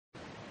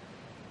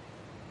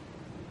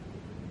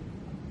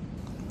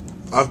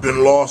I've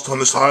been lost on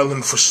this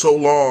island for so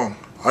long.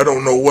 I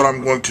don't know what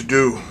I'm going to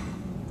do.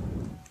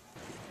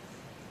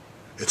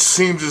 It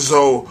seems as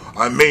though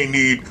I may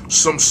need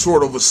some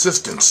sort of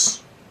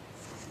assistance.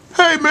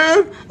 Hey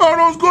man, I don't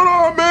know what's going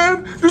on,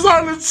 man. This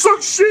island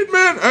sucks shit,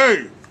 man.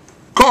 Hey,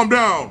 calm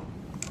down.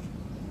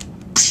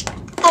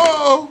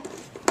 Uh-oh.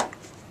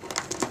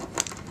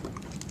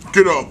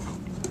 Get up.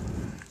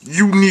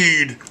 You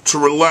need to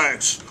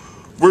relax.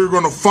 We're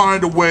gonna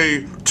find a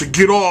way to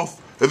get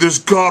off of this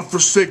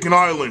godforsaken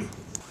island.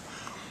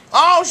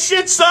 Oh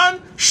shit,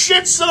 son.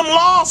 Shit, son, I'm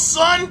lost,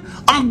 son.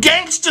 I'm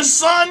gangster,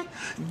 son.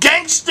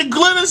 Gangster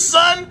glitter,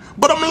 son.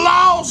 But I'm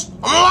lost.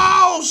 I'm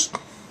lost.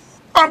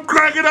 I'm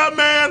cracking up,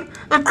 man.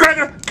 I'm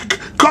cracking.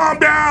 Calm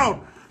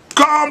down.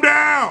 Calm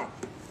down.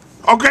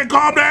 Okay,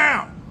 calm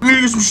down. We need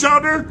to get some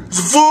shelter,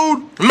 some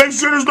food, and make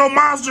sure there's no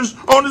monsters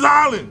on this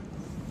island.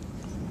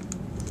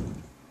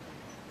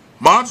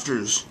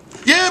 Monsters?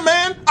 Yeah,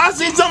 man. I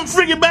seen something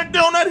freaking back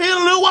there on that hill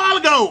a little while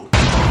ago.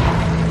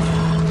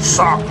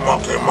 Sock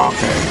monkey. Run!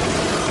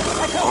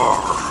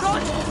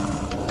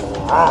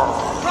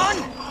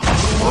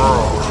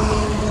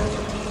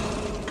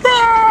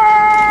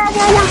 Ah,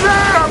 what was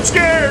that? I'm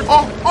scared.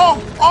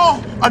 Oh,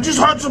 I just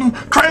heard some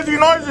crazy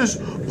noises.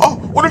 Oh,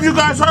 what have you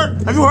guys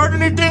heard? Have you heard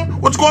anything?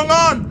 What's going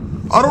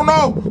on? I don't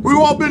know. We've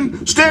all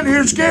been standing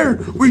here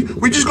scared. We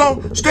just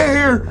gonna stand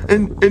here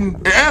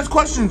and ask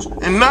questions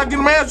and not get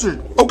them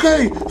answered.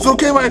 Okay, it's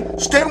okay if I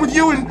stand with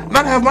you and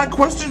not have my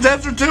questions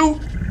answered too?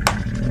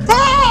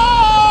 Ah!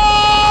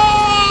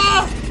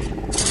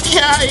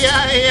 Yeah.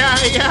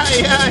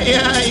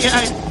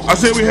 I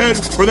say we head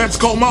for that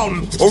Skull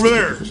Mountain over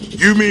there.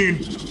 You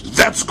mean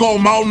that Skull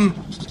Mountain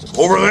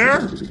over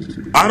there?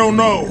 I don't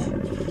know.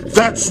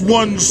 That's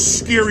one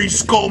scary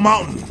Skull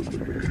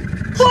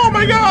Mountain. Oh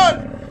my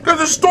God!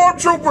 There's a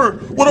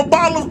stormtrooper with a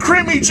bottle of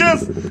creamy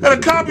Jif and a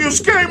copy of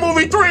Scary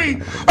Movie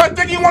 3. I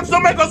think he wants to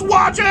make us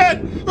watch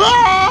it.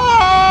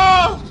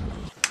 Ah!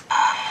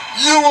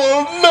 You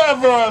will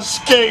never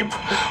escape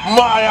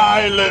my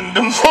island.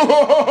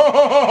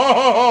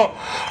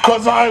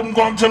 Cause I'm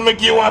going to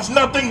make you watch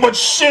nothing but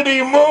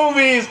shitty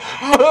movies.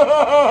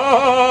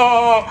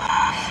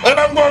 And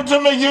I'm going to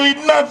make you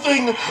eat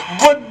nothing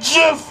but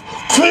Jif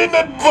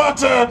peanut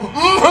butter.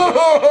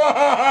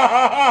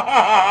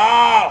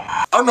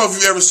 I don't know if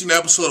you've ever seen an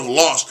episode of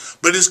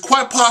Lost, but it's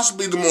quite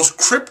possibly the most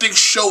cryptic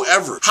show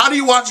ever. How do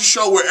you watch a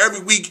show where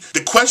every week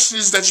the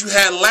questions that you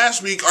had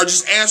last week are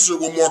just answered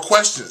with more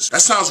questions?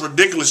 That sounds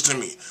ridiculous to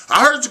me.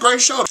 I heard it's a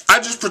great show. I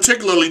just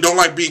particularly don't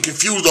like being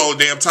confused all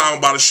the damn time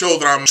about a show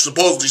that I'm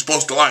supposedly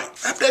supposed to like.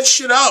 Wrap that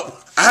shit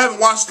up. I haven't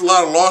watched a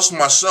lot of Lost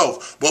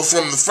myself, but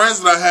from the friends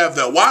that I have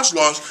that watch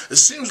Lost, it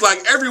seems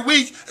like every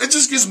week it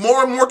just gets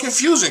more and more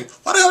confusing.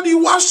 Why the hell do you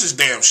watch this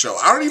damn show?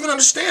 I don't even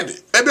understand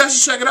it. Maybe I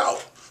should check it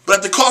out. But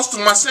at the cost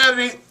of my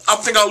sanity, I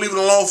think I'll leave it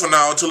alone for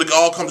now until it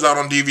all comes out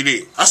on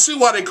DVD. I see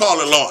why they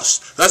call it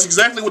Lost. That's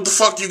exactly what the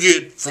fuck you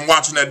get from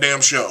watching that damn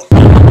show.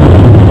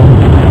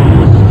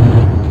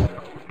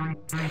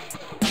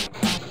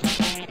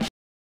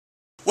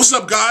 What's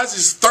up, guys?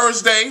 It's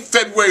Thursday,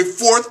 February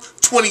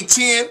 4th,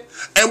 2010,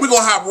 and we're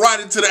gonna hop right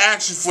into the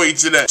action for you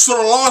today. So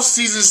the Lost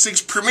Season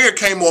 6 premiere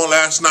came on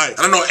last night,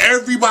 and I know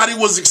everybody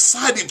was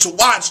excited to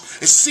watch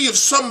and see if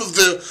some of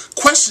the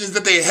questions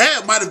that they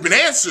had might have been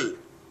answered.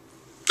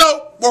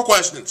 No, more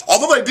questions.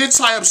 Although they did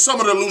tie up some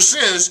of the loose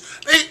ends,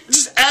 they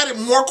just added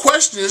more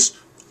questions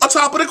on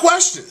top of the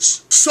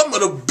questions. Some of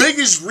the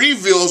biggest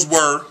reveals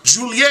were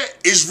Juliet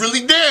is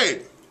really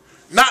dead.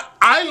 Not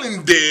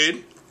island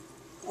dead,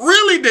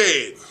 really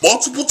dead.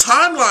 Multiple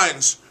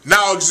timelines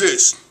now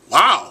exist.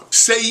 Wow.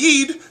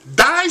 Sayid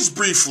dies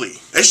briefly.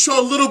 They show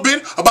a little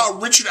bit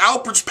about Richard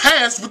Alpert's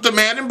past with the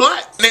Man in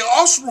Black. And they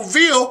also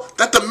reveal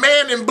that the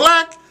Man in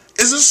Black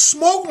is a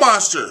smoke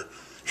monster.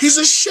 He's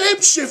a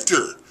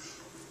shapeshifter.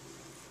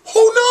 Who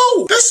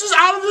knew? This is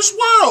out of this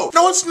world.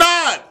 No, it's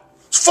not.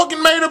 It's a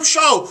fucking made up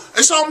show.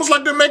 It's almost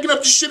like they're making up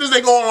the shit as they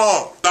go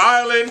along. The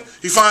island,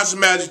 he finds some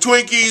magic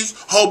Twinkies,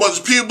 a whole bunch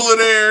of people are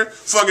there,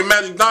 fucking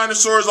magic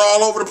dinosaurs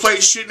all over the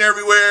place, shitting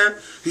everywhere.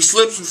 He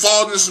slips and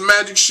falls into some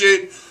magic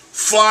shit,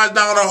 flies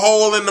down a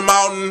hole in the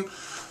mountain,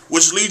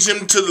 which leads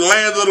him to the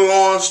land of the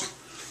lost.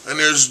 And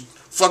there's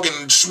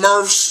fucking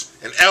Smurfs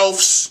and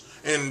elves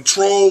and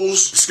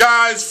trolls. The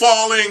sky's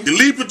falling. You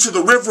leap into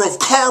the river of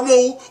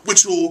Carmel,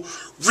 which will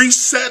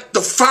reset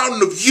the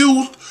fountain of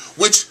youth,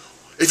 which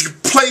if you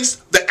place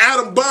the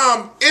atom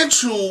bomb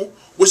into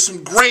with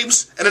some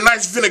grapes and a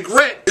nice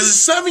vinaigrette, is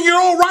a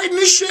 7-year-old writing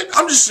this shit?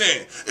 I'm just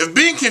saying, if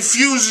being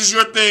confused is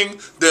your thing,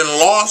 then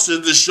Lost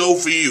is the show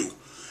for you.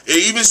 It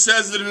even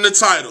says it in the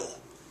title.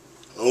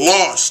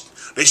 Lost.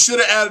 They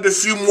should have added a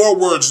few more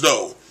words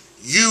though.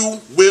 You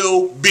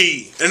will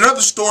be. In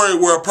another story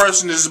where a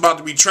person is about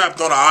to be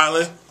trapped on an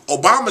island,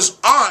 Obama's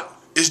aunt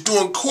is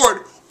doing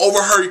court over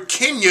her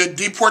Kenya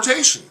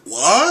deportation.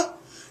 What?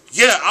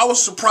 Yeah, I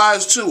was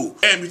surprised too.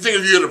 And you think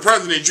if you're the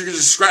president, you can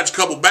just scratch a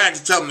couple bags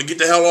and tell them to get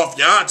the hell off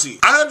your auntie.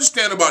 I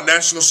understand about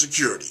national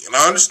security, and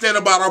I understand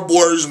about our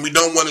borders, and we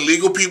don't want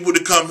illegal people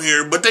to come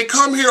here, but they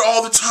come here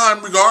all the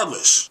time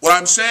regardless. What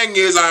I'm saying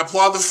is I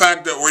applaud the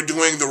fact that we're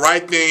doing the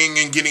right thing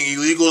and getting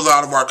illegals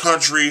out of our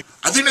country.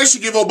 I think they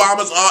should give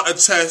Obama's aunt a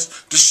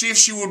test to see if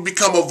she would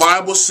become a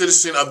viable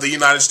citizen of the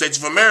United States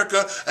of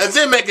America, and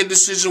then make a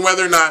decision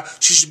whether or not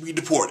she should be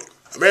deported.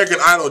 American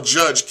Idol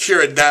judge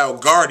Kira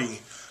Dialgardi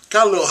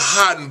got a little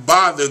hot and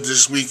bothered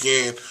this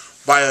weekend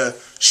by a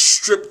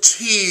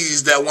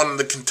striptease that one of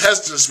the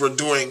contestants were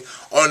doing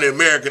on the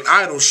American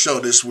Idol show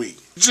this week.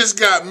 Just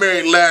got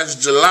married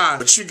last July,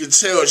 but you could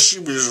tell she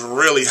was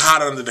really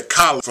hot under the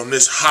collar from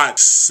this hot,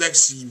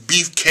 sexy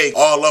beefcake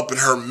all up in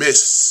her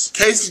midst.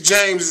 Casey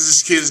James is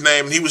this kid's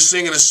name, and he was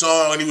singing a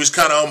song, and he was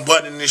kind of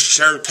unbuttoning his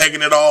shirt,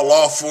 taking it all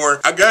off for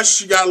her. I guess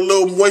she got a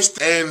little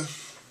moist and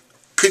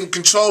couldn't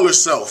control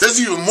herself. There's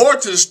even more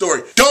to the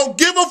story. Don't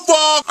give a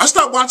fuck. I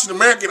stopped watching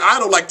American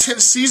Idol like 10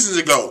 seasons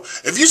ago.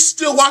 If you're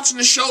still watching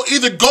the show,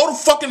 either go to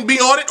fucking be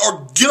on it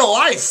or get a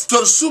life.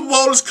 So the Super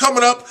Bowl is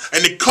coming up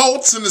and the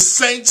Colts and the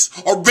Saints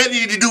are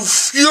ready to do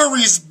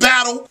furious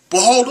battle.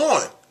 But hold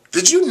on.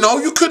 Did you know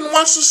you couldn't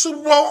watch the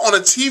Super Bowl on a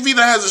TV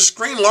that has a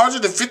screen larger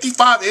than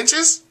 55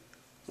 inches?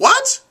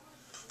 What?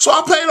 So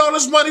I paid all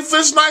this money for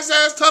this nice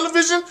ass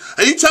television,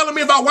 and you telling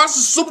me if I watch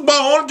the Super Bowl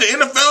on it, the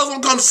NFL's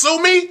gonna come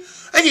sue me?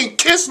 They can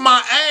kiss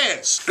my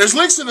ass. There's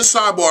links in the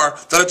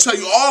sidebar that'll tell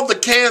you all the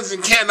cans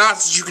and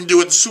cannots that you can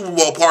do at the Super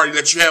Bowl party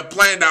that you have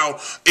planned out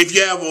if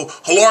you have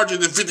a larger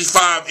than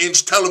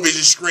 55-inch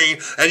television screen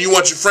and you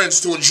want your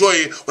friends to enjoy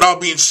it without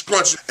being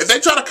scrunched. If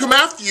they try to come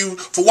after you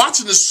for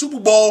watching the Super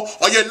Bowl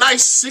on your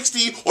nice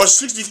 60 or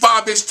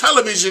 65-inch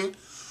television,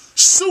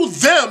 sue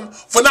them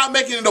for not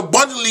making it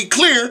abundantly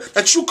clear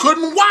that you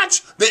couldn't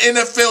watch the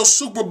NFL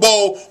Super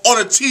Bowl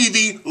on a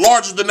TV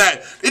larger than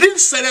that. They didn't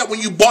say that when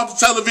you bought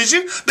the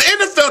television. The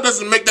NFL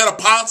doesn't make that a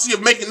policy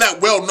of making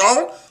that well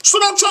known. So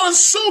don't try to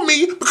sue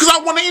me because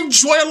I want to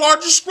enjoy a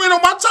larger screen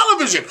on my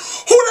television.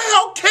 Who the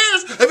hell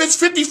cares if it's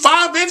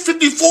 55 inch,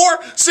 54,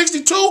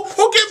 62?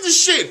 Who gives a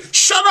shit?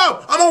 Shut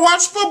up. I'm gonna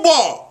watch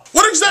football.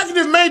 What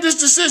executive made this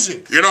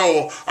decision? You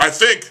know, I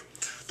think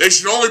they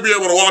should only be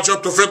able to watch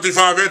up to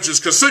 55 inches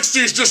because 60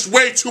 is just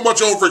way too much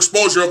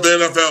overexposure of the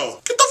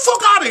NFL. Get the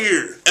fuck out of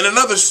here. And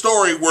another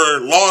story where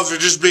laws are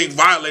just being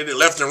violated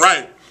left and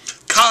right.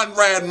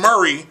 Conrad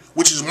Murray,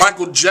 which is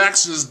Michael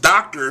Jackson's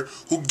doctor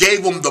who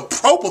gave him the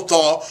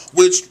propofol,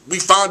 which we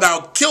found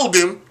out killed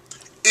him,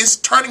 is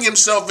turning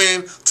himself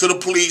in to the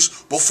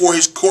police before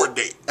his court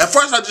date. At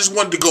first, I just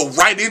wanted to go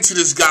right into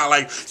this guy.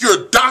 Like,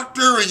 you're a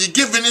doctor and you're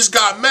giving this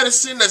guy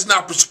medicine that's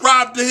not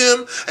prescribed to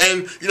him.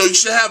 And, you know, you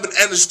should have an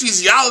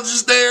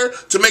anesthesiologist there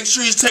to make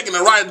sure he's taking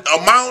the right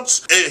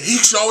amounts. And he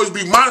should always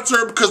be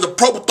monitored because the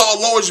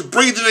propofol lowers your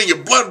breathing and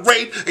your blood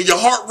rate and your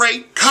heart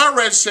rate.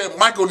 Conrad said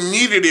Michael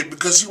needed it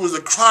because he was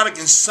a chronic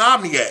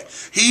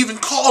insomniac. He even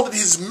called it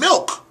his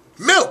milk.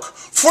 Milk,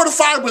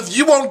 fortified with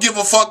you won't give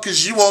a fuck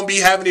because you won't be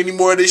having any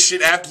more of this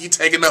shit after you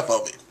take enough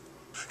of it.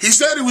 He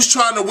said he was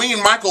trying to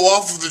wean Michael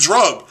off of the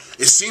drug.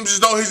 It seems as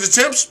though his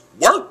attempts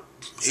worked.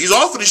 He's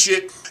off of the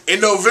shit.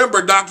 In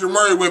November, Dr.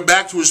 Murray went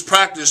back to his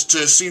practice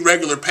to see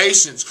regular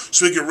patients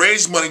so he could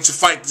raise money to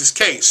fight this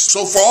case.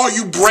 So for all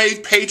you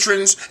brave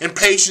patrons and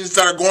patients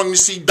that are going to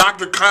see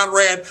Dr.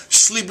 Conrad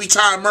Sleepy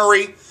Time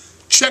Murray,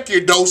 check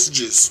your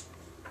dosages.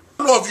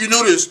 I don't know if you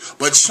knew this,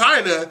 but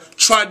China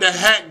tried to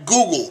hack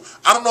Google.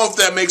 I don't know if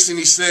that makes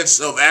any sense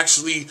of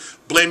actually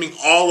blaming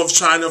all of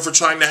China for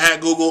trying to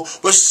hack Google,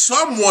 but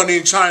someone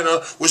in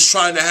China was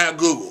trying to hack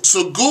Google.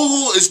 So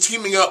Google is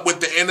teaming up with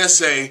the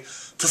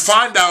NSA to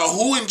find out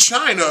who in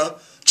China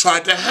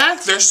tried to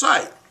hack their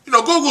site. You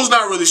know, Google's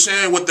not really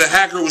saying what the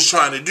hacker was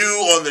trying to do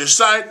on their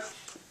site.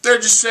 They're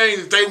just saying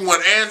that they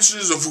want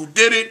answers of who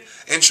did it,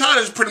 and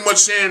China's pretty much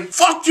saying,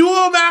 fuck you,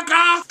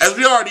 America! As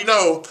we already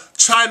know,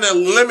 China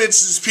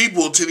limits its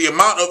people to the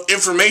amount of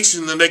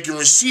information that they can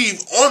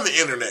receive on the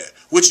internet,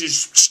 which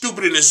is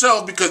stupid in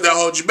itself because that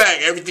holds you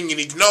back. Everything you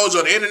need to know is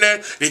on the internet,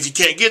 and if you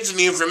can't get to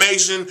the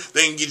information,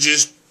 then you're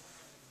just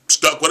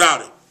stuck without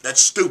it. That's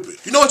stupid.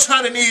 You know what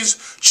China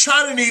needs?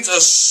 China needs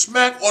a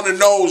smack on the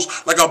nose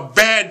like a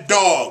bad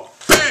dog.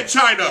 Bad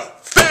China!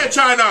 Bad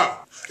China!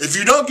 If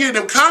you don't give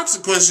them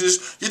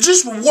consequences, you're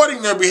just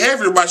rewarding their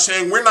behavior by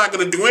saying we're not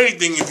going to do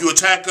anything if you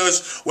attack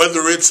us,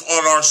 whether it's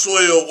on our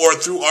soil or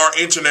through our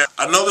internet.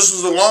 I know this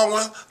was a long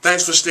one.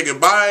 Thanks for sticking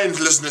by and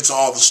listening to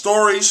all the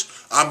stories.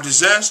 I'm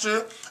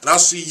Disaster, and I'll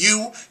see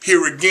you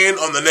here again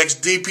on the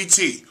next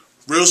DPT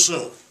real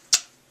soon.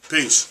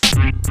 Peace.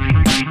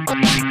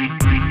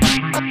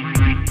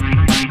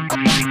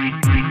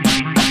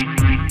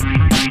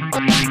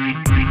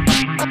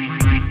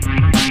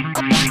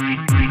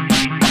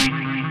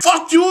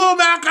 Fuck you,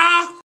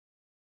 America!